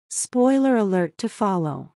Spoiler alert to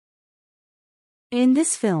follow. In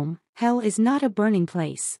this film, hell is not a burning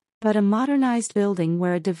place, but a modernized building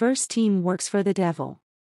where a diverse team works for the devil.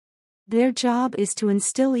 Their job is to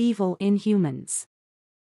instill evil in humans.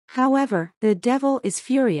 However, the devil is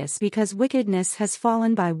furious because wickedness has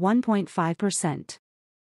fallen by 1.5%.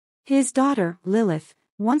 His daughter, Lilith,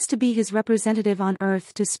 wants to be his representative on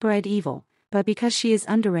Earth to spread evil, but because she is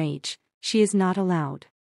underage, she is not allowed.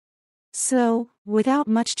 So, without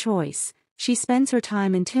much choice, she spends her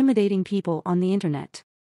time intimidating people on the internet.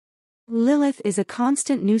 Lilith is a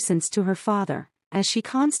constant nuisance to her father, as she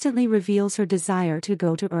constantly reveals her desire to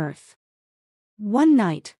go to Earth. One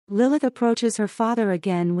night, Lilith approaches her father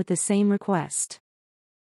again with the same request.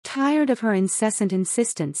 Tired of her incessant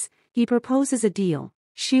insistence, he proposes a deal: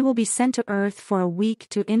 she will be sent to Earth for a week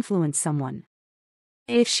to influence someone.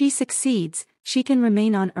 If she succeeds, she can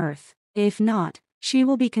remain on Earth; if not, she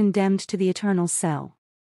will be condemned to the eternal cell.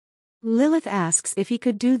 Lilith asks if he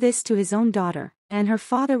could do this to his own daughter, and her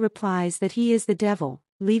father replies that he is the devil,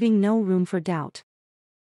 leaving no room for doubt.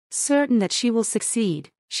 Certain that she will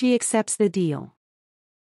succeed, she accepts the deal.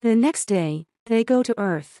 The next day, they go to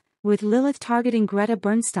Earth, with Lilith targeting Greta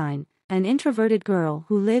Bernstein, an introverted girl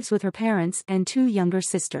who lives with her parents and two younger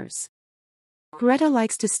sisters. Greta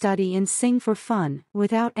likes to study and sing for fun,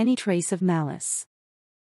 without any trace of malice.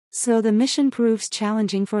 So the mission proves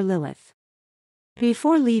challenging for Lilith.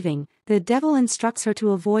 Before leaving, the devil instructs her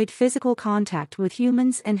to avoid physical contact with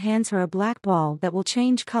humans and hands her a black ball that will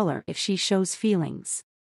change color if she shows feelings.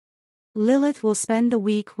 Lilith will spend the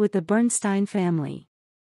week with the Bernstein family.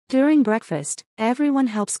 During breakfast, everyone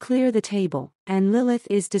helps clear the table, and Lilith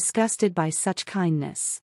is disgusted by such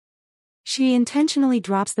kindness. She intentionally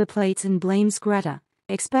drops the plates and blames Greta,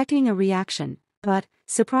 expecting a reaction, but,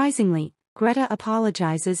 surprisingly, Greta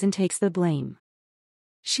apologizes and takes the blame.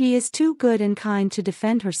 She is too good and kind to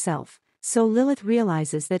defend herself, so Lilith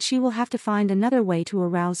realizes that she will have to find another way to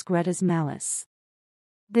arouse Greta's malice.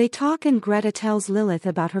 They talk and Greta tells Lilith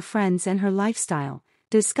about her friends and her lifestyle,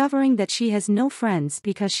 discovering that she has no friends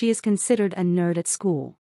because she is considered a nerd at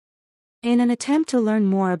school. In an attempt to learn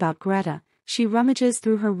more about Greta, she rummages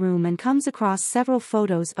through her room and comes across several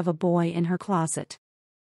photos of a boy in her closet.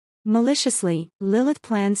 Maliciously, Lilith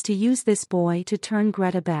plans to use this boy to turn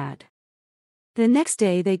Greta bad. The next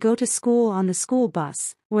day they go to school on the school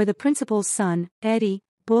bus, where the principal's son, Eddie,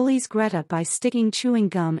 bullies Greta by sticking chewing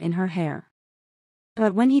gum in her hair.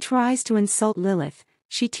 But when he tries to insult Lilith,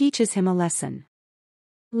 she teaches him a lesson.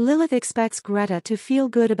 Lilith expects Greta to feel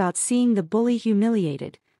good about seeing the bully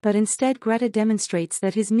humiliated, but instead Greta demonstrates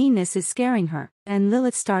that his meanness is scaring her, and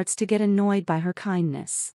Lilith starts to get annoyed by her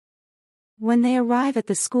kindness. When they arrive at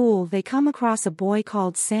the school, they come across a boy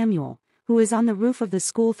called Samuel, who is on the roof of the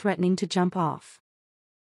school threatening to jump off.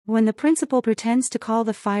 When the principal pretends to call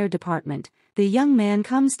the fire department, the young man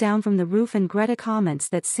comes down from the roof and Greta comments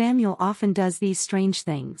that Samuel often does these strange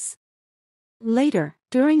things. Later,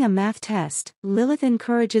 during a math test, Lilith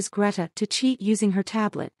encourages Greta to cheat using her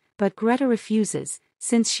tablet, but Greta refuses,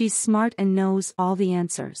 since she's smart and knows all the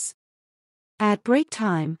answers. At break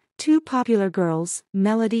time, two popular girls,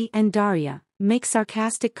 Melody and Daria, make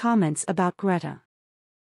sarcastic comments about Greta.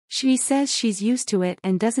 She says she's used to it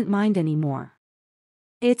and doesn't mind anymore.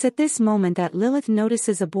 It's at this moment that Lilith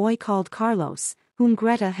notices a boy called Carlos, whom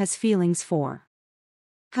Greta has feelings for.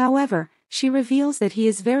 However, she reveals that he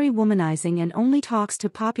is very womanizing and only talks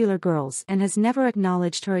to popular girls and has never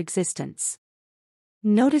acknowledged her existence.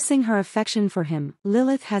 Noticing her affection for him,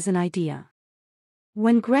 Lilith has an idea.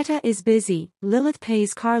 When Greta is busy, Lilith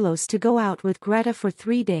pays Carlos to go out with Greta for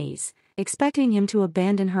 3 days, expecting him to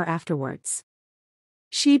abandon her afterwards.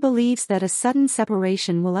 She believes that a sudden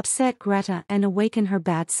separation will upset Greta and awaken her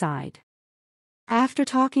bad side. After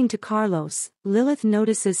talking to Carlos, Lilith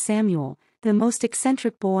notices Samuel, the most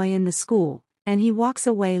eccentric boy in the school, and he walks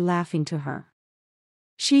away laughing to her.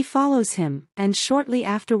 She follows him, and shortly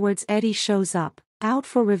afterwards Eddie shows up, out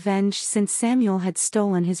for revenge since Samuel had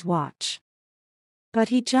stolen his watch. But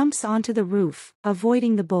he jumps onto the roof,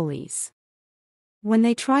 avoiding the bullies. When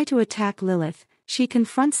they try to attack Lilith, she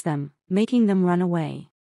confronts them, making them run away.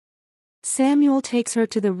 Samuel takes her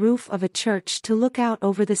to the roof of a church to look out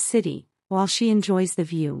over the city, while she enjoys the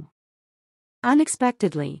view.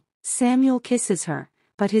 Unexpectedly, Samuel kisses her,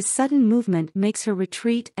 but his sudden movement makes her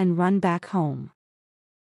retreat and run back home.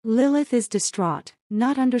 Lilith is distraught,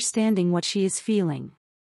 not understanding what she is feeling.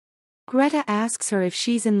 Greta asks her if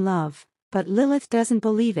she's in love, but Lilith doesn't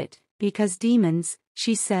believe it, because demons,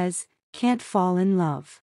 she says, can't fall in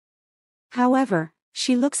love. However,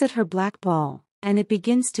 she looks at her black ball, and it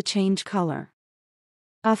begins to change color.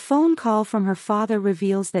 A phone call from her father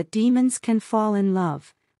reveals that demons can fall in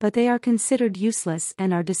love, but they are considered useless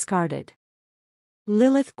and are discarded.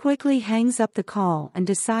 Lilith quickly hangs up the call and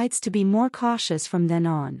decides to be more cautious from then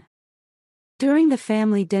on. During the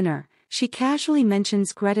family dinner, she casually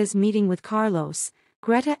mentions Greta's meeting with Carlos.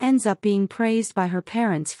 Greta ends up being praised by her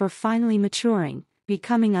parents for finally maturing,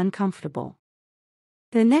 becoming uncomfortable.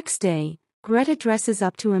 The next day, Greta dresses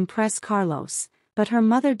up to impress Carlos, but her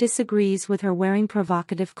mother disagrees with her wearing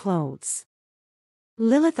provocative clothes.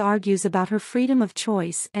 Lilith argues about her freedom of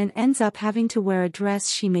choice and ends up having to wear a dress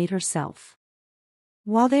she made herself.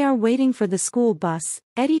 While they are waiting for the school bus,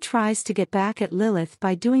 Eddie tries to get back at Lilith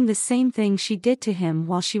by doing the same thing she did to him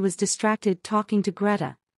while she was distracted talking to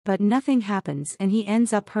Greta, but nothing happens and he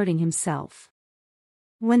ends up hurting himself.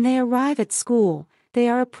 When they arrive at school, they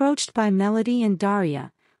are approached by Melody and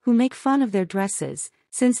Daria, who make fun of their dresses.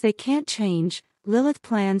 Since they can't change, Lilith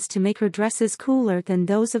plans to make her dresses cooler than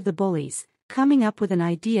those of the bullies, coming up with an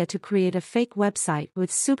idea to create a fake website with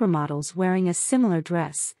supermodels wearing a similar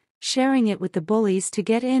dress, sharing it with the bullies to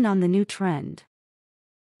get in on the new trend.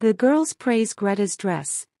 The girls praise Greta's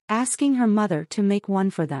dress, asking her mother to make one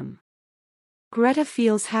for them. Greta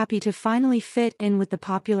feels happy to finally fit in with the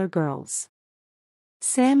popular girls.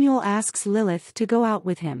 Samuel asks Lilith to go out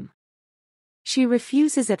with him. She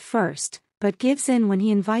refuses at first, but gives in when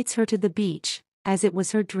he invites her to the beach, as it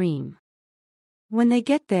was her dream. When they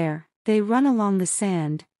get there, they run along the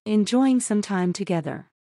sand, enjoying some time together.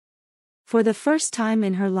 For the first time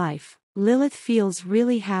in her life, Lilith feels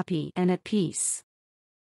really happy and at peace.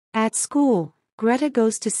 At school, Greta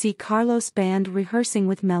goes to see Carlos' band rehearsing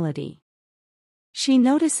with Melody. She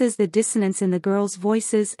notices the dissonance in the girls'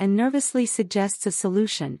 voices and nervously suggests a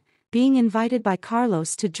solution, being invited by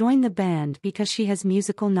Carlos to join the band because she has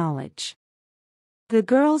musical knowledge. The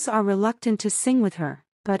girls are reluctant to sing with her,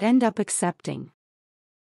 but end up accepting.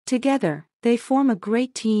 Together, they form a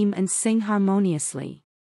great team and sing harmoniously.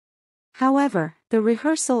 However, the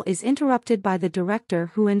rehearsal is interrupted by the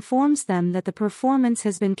director who informs them that the performance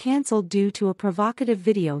has been cancelled due to a provocative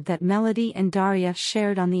video that Melody and Daria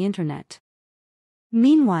shared on the internet.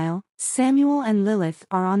 Meanwhile, Samuel and Lilith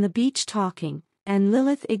are on the beach talking, and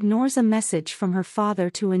Lilith ignores a message from her father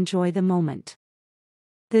to enjoy the moment.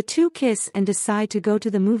 The two kiss and decide to go to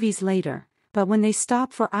the movies later, but when they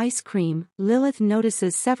stop for ice cream, Lilith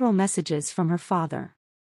notices several messages from her father.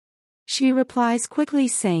 She replies quickly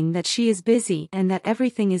saying that she is busy and that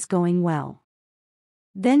everything is going well.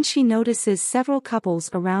 Then she notices several couples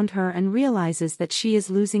around her and realizes that she is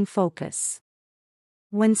losing focus.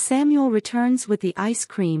 When Samuel returns with the ice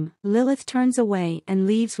cream, Lilith turns away and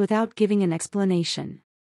leaves without giving an explanation.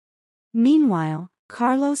 Meanwhile,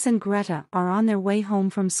 Carlos and Greta are on their way home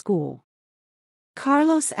from school.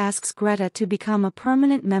 Carlos asks Greta to become a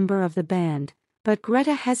permanent member of the band, but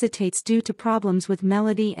Greta hesitates due to problems with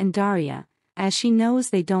Melody and Daria, as she knows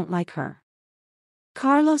they don't like her.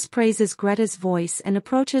 Carlos praises Greta's voice and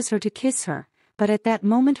approaches her to kiss her, but at that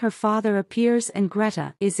moment her father appears and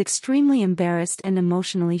Greta is extremely embarrassed and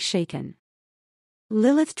emotionally shaken.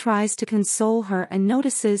 Lilith tries to console her and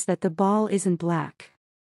notices that the ball isn't black.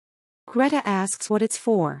 Greta asks what it's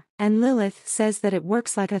for, and Lilith says that it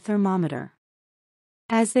works like a thermometer.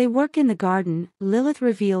 As they work in the garden, Lilith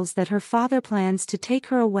reveals that her father plans to take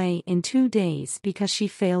her away in 2 days because she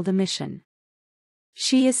failed a mission.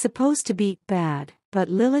 She is supposed to be bad, but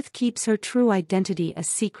Lilith keeps her true identity a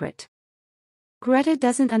secret. Greta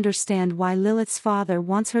doesn't understand why Lilith's father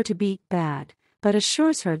wants her to be bad, but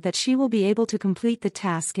assures her that she will be able to complete the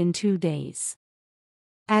task in 2 days.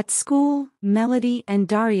 At school, Melody and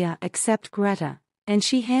Daria accept Greta, and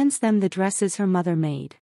she hands them the dresses her mother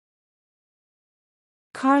made.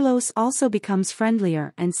 Carlos also becomes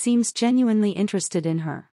friendlier and seems genuinely interested in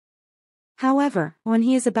her. However, when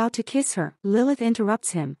he is about to kiss her, Lilith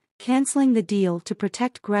interrupts him, canceling the deal to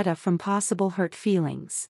protect Greta from possible hurt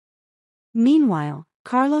feelings. Meanwhile,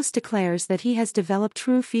 Carlos declares that he has developed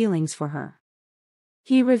true feelings for her.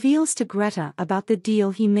 He reveals to Greta about the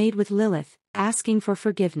deal he made with Lilith, asking for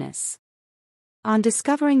forgiveness. On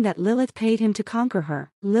discovering that Lilith paid him to conquer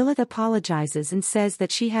her, Lilith apologizes and says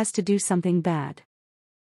that she has to do something bad.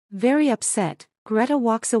 Very upset, Greta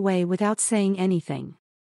walks away without saying anything.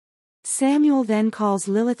 Samuel then calls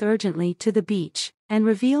Lilith urgently to the beach, and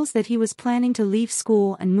reveals that he was planning to leave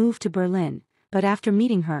school and move to Berlin, but after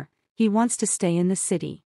meeting her, he wants to stay in the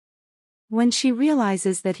city. When she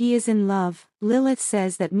realizes that he is in love, Lilith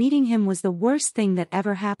says that meeting him was the worst thing that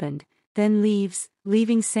ever happened, then leaves,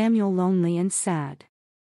 leaving Samuel lonely and sad.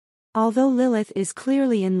 Although Lilith is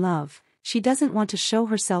clearly in love, she doesn't want to show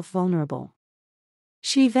herself vulnerable.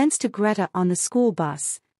 She vents to Greta on the school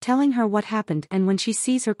bus, telling her what happened, and when she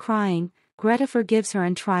sees her crying, Greta forgives her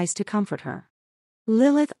and tries to comfort her.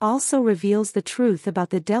 Lilith also reveals the truth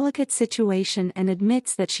about the delicate situation and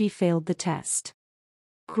admits that she failed the test.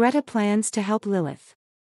 Greta plans to help Lilith.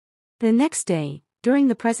 The next day, during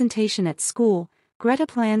the presentation at school, Greta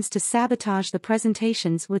plans to sabotage the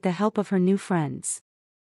presentations with the help of her new friends.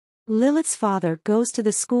 Lilith's father goes to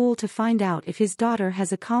the school to find out if his daughter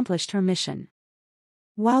has accomplished her mission.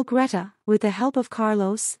 While Greta, with the help of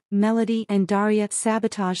Carlos, Melody and Daria,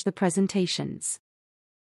 sabotage the presentations.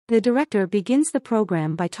 The director begins the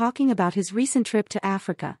program by talking about his recent trip to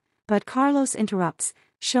Africa, but Carlos interrupts,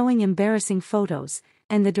 showing embarrassing photos,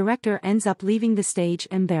 and the director ends up leaving the stage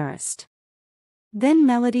embarrassed. Then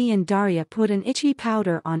Melody and Daria put an itchy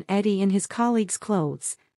powder on Eddie and his colleagues'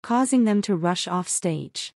 clothes, causing them to rush off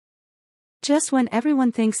stage. Just when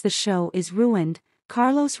everyone thinks the show is ruined,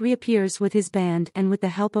 Carlos reappears with his band and with the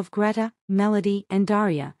help of Greta, Melody and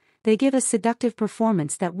Daria, they give a seductive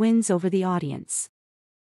performance that wins over the audience.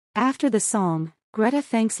 After the song, Greta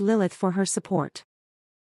thanks Lilith for her support.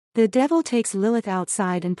 The devil takes Lilith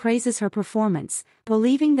outside and praises her performance,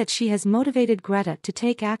 believing that she has motivated Greta to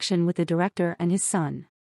take action with the director and his son.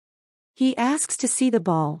 He asks to see the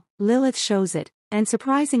ball, Lilith shows it, and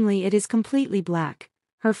surprisingly it is completely black.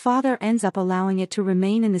 Her father ends up allowing it to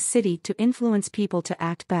remain in the city to influence people to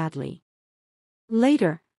act badly.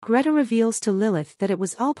 Later, Greta reveals to Lilith that it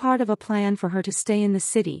was all part of a plan for her to stay in the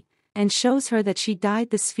city, and shows her that she dyed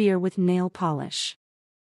the sphere with nail polish.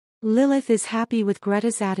 Lilith is happy with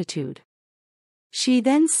Greta's attitude. She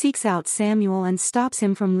then seeks out Samuel and stops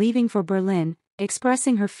him from leaving for Berlin,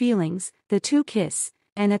 expressing her feelings, the two kiss,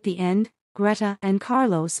 and at the end, Greta and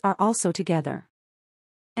Carlos are also together.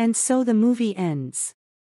 And so the movie ends.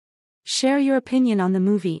 Share your opinion on the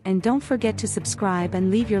movie and don't forget to subscribe and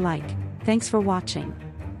leave your like. Thanks for watching.